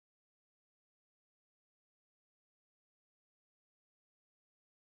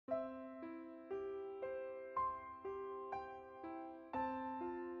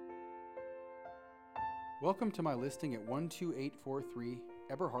Welcome to my listing at 12843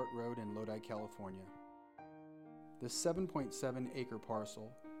 Eberhard Road in Lodi, California. This 7.7 acre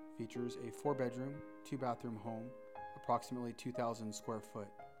parcel features a 4-bedroom, 2-bathroom home, approximately 2,000 square foot.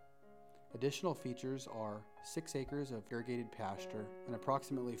 Additional features are 6 acres of irrigated pasture, an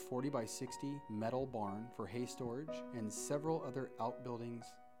approximately 40 by 60 metal barn for hay storage, and several other outbuildings.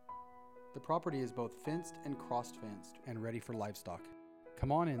 The property is both fenced and cross-fenced and ready for livestock.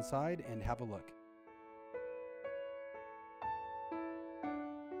 Come on inside and have a look.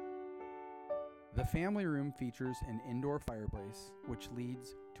 The family room features an indoor fireplace, which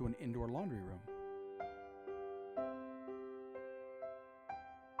leads to an indoor laundry room.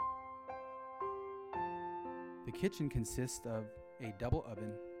 The kitchen consists of a double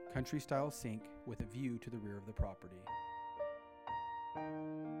oven, country-style sink with a view to the rear of the property.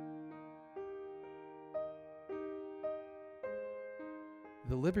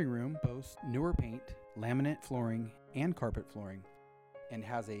 The living room boasts newer paint, laminate flooring, and carpet flooring, and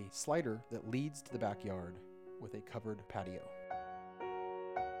has a slider that leads to the backyard with a covered patio.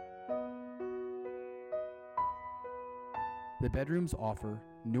 The bedrooms offer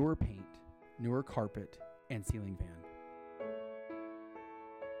newer paint, newer carpet, and ceiling fan.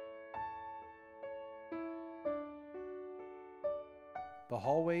 The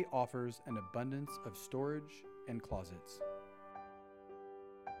hallway offers an abundance of storage and closets.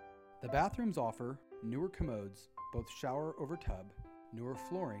 The bathrooms offer newer commodes, both shower over tub, newer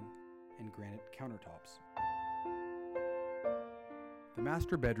flooring, and granite countertops. The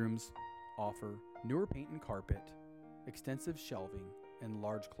master bedrooms offer newer paint and carpet, extensive shelving, and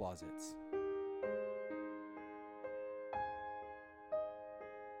large closets.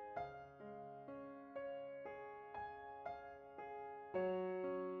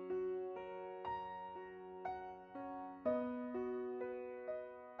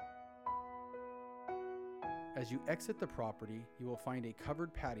 As you exit the property, you will find a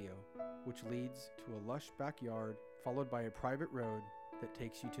covered patio, which leads to a lush backyard, followed by a private road that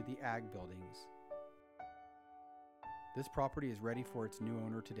takes you to the ag buildings. This property is ready for its new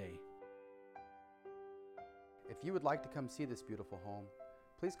owner today. If you would like to come see this beautiful home,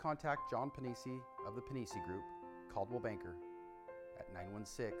 please contact John Panisi of the Panisi Group, Caldwell Banker, at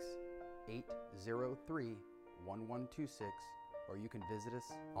 916-803-1126, or you can visit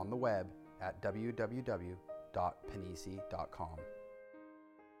us on the web at www.panisi.com.